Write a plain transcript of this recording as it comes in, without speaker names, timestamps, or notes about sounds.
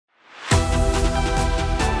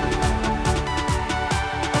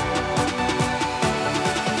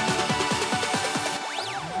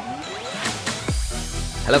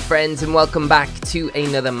Hello friends and welcome back to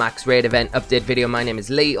another Max Raid event update video. My name is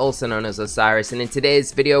Lee, also known as Osirus, and in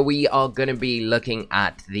today's video we are going to be looking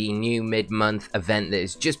at the new mid-month event that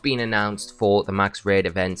has just been announced for the Max Raid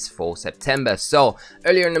events for September. So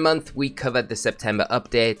earlier in the month we covered the September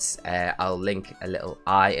updates. I'll link a little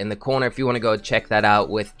eye in the corner if you want to go check that out,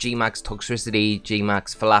 with Gmax Toxtricity,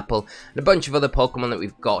 Gmax Flapple and a bunch of other Pokemon that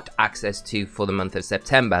we've got access to for the month of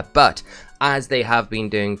September. But as they have been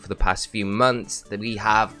doing for the past few months, that we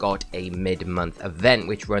have got a mid-month event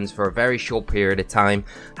which runs for a very short period of time,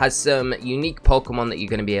 has some unique Pokemon that you're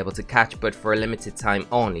going to be able to catch, but for a limited time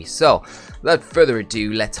only. So without further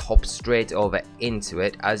ado, let's hop straight over into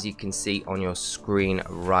it. As you can see on your screen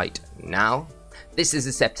right now, this is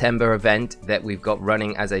a September event that we've got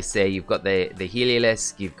running. As I say, you've got the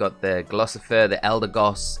Heliolisk, you've got the Glossifer, the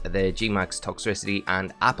Eldegoss, the Gmax Toxtricity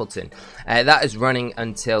and Appleton. That is running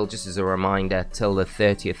until, just as a reminder, till the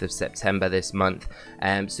 30th of September this month.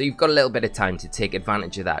 So you've got a little bit of time to take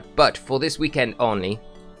advantage of that. But for this weekend only,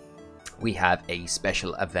 we have a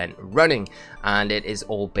special event running, and it is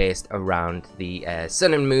all based around the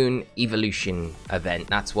Sun and Moon Evolution event.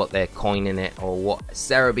 That's what they're coining it, or what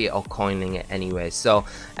SEREBII are coining it anyway. So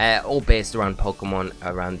all based around Pokemon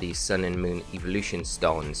around these Sun and Moon Evolution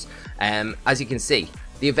stones. As you can see,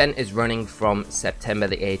 the event is running from September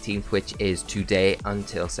the 18th, which is today,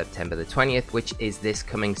 until September the 20th, which is this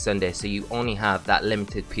coming Sunday. So you only have that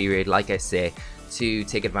limited period, like I say, to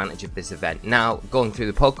take advantage of this event. Now, going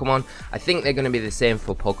through the Pokemon, I think they're going to be the same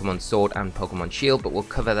for Pokemon Sword and Pokemon Shield, but we'll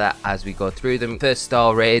cover that as we go through them. First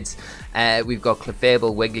star raids, we've got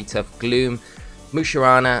Clefable, Wigglytuff, Gloom,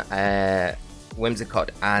 Musharna, Whimsiott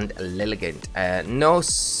and Lilligant. No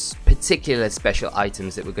particular special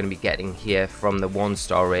items that we're going to be getting here from the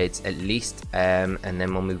 1-star raids at least, and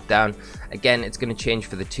then we'll move down. Again, it's going to change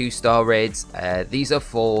for the 2-star raids. These are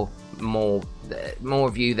for more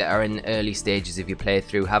of you that are in early stages of your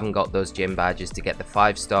playthrough, haven't got those gym badges to get the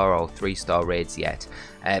 5-star or 3-star raids yet,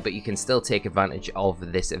 but you can still take advantage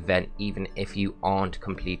of this event even if you aren't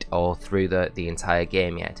complete or through the entire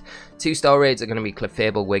game yet. 2-star raids are going to be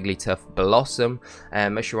Clefable, Wigglytuff, Blossom,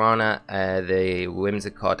 Musharna, the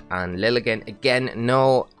Whimsiott and Lilligant. Again,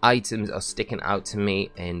 no items are sticking out to me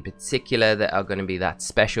in particular that are going to be that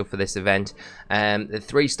special for this event. The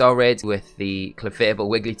 3-star raids with the Clefable,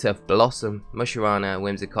 Wigglytuff, Blossom, Musharna,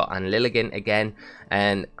 Whimsiott and Lilligant again.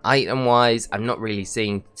 And item wise, I'm not really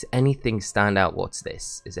seeing anything stand out. What's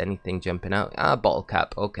this? Is anything jumping out? Bottle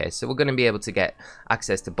cap. Okay, so we're going to be able to get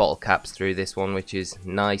access to bottle caps through this one, which is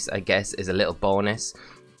nice, I guess, is a little bonus.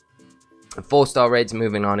 4-star raids,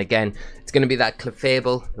 moving on again, it's going to be that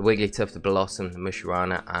Clefable, the Wigglytuff, the Blossom, the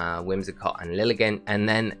Musharna, Whimsiott and Lilligant. And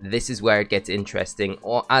then this is where it gets interesting,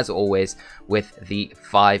 or as always, with the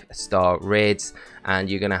 5-star raids. And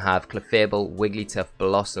you're going to have Clefable, Wigglytuff,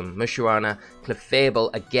 Blossom, Musharna,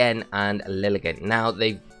 Clefable again and Lilligant. Now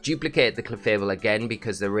they've duplicated the Clefable again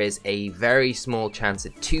because there is a very small chance,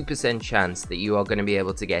 a 2% chance, that you are going to be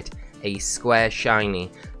able to get a Square Shiny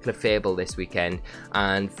Clefable this weekend.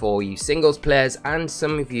 And for you singles players and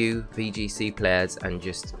some of you VGC players and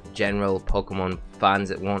just general Pokemon fans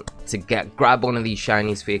that want to grab one of these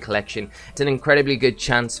shinies for your collection, it's an incredibly good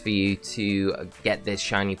chance for you to get this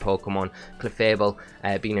shiny Pokemon. Clefable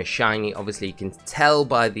being a shiny, obviously you can tell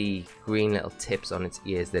by the green little tips on its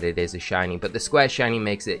ears that it is a shiny, but the Square Shiny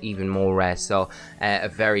makes it even more rare. So a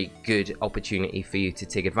very good opportunity for you to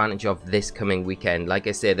take advantage of this coming weekend. Like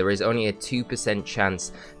I said, there is only a 2%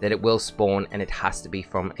 chance that it will spawn, and it has to be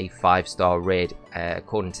from a 5-star raid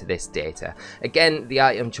according to this data. Again, the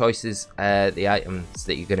item choices, the items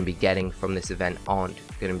that you're going to be getting from this event aren't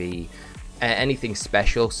going to be anything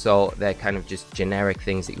special, so they're kind of just generic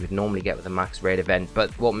things that you would normally get with a Max Raid event. But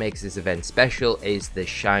what makes this event special is the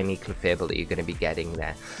shiny Clefable that you're going to be getting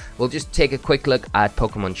there. We'll just take a quick look at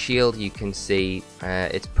Pokemon Shield. You can see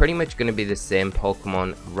it's pretty much going to be the same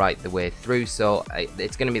Pokemon right the way through, so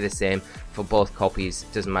it's going to be the same for both copies.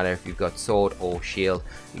 It doesn't matter if you've got Sword or Shield,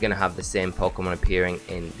 you're going to have the same Pokemon appearing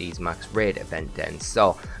in these Max Raid event dens.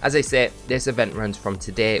 So as I say, this event runs from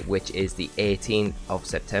today, which is the 18th of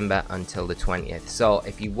September, until the 20th. So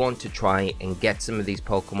if you want to try and get some of these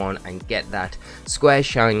Pokemon and get that Square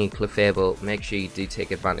Shiny Clefable, make sure you do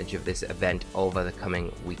take advantage of this event over the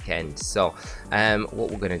coming weekend. So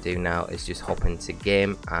what we're going to do now is just hop into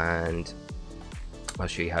game and I'll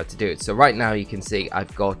show you how to do it. So right now you can see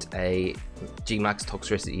I've got a Gmax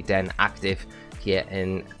Toxtricity Den active here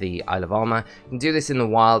in the Isle of Armor. You can do this in the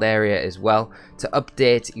wild area as well. To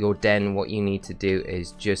update your den, what you need to do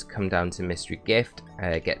is just come down to Mystery Gift,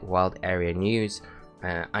 get wild area news,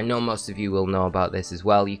 I know most of you will know about this as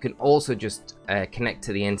well. You can also just connect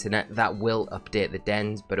to the internet. That will update the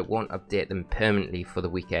dens, but it won't update them permanently for the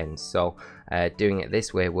weekends. So doing it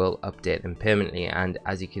this way will update them permanently, and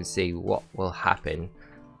as you can see, what will happen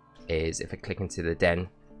is if I click into the den,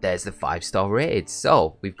 there's the 5-star raids.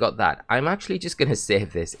 So we've got that. I'm actually just going to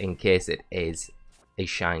save this in case it is a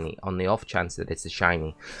shiny, on the off chance that it's a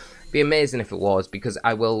shiny. Be amazing if it was, because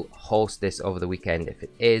I will host this over the weekend if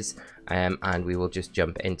it is, and we will just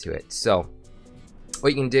jump into it. So what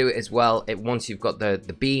you can do as well, once you've got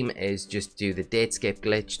the beam, is just do the datescape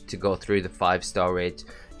glitch to go through the 5-star raid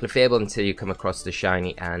Clefable until you come across the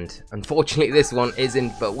shiny, and unfortunately this one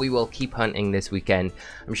isn't, but we will keep hunting this weekend.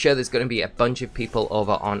 I'm sure there's going to be a bunch of people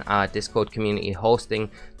over on our Discord community hosting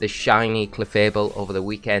the shiny Clefable over the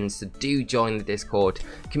weekend, so do join the Discord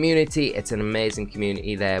community. It's an amazing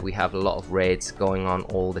community there. We have a lot of raids going on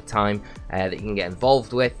all the time that you can get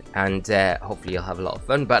involved with, and hopefully you'll have a lot of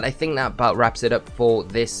fun. But I think that about wraps it up for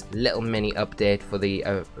this little mini update for the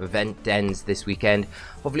event dens this weekend.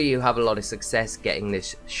 Hopefully you have a lot of success getting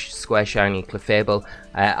this Square Shiny Clefable.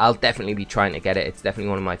 I'll definitely be trying to get it. It's definitely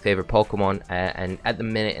one of my favorite Pokemon, and at the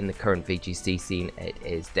minute in the current VGC scene, it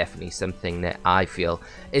is definitely something that I feel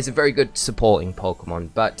is a very good supporting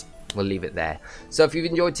Pokemon, but we'll leave it there. So if you've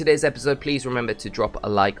enjoyed today's episode, please remember to drop a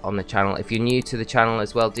like on the channel. If you're new to the channel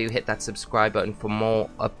as well, do hit that subscribe button for more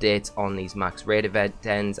updates on these max raid event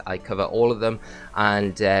dens. I cover all of them,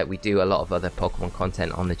 and we do a lot of other Pokemon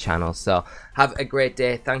content on the channel. So have a great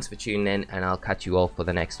day, thanks for tuning in, and I'll catch you all for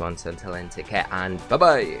the next one. So until then, take care and bye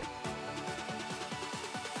bye.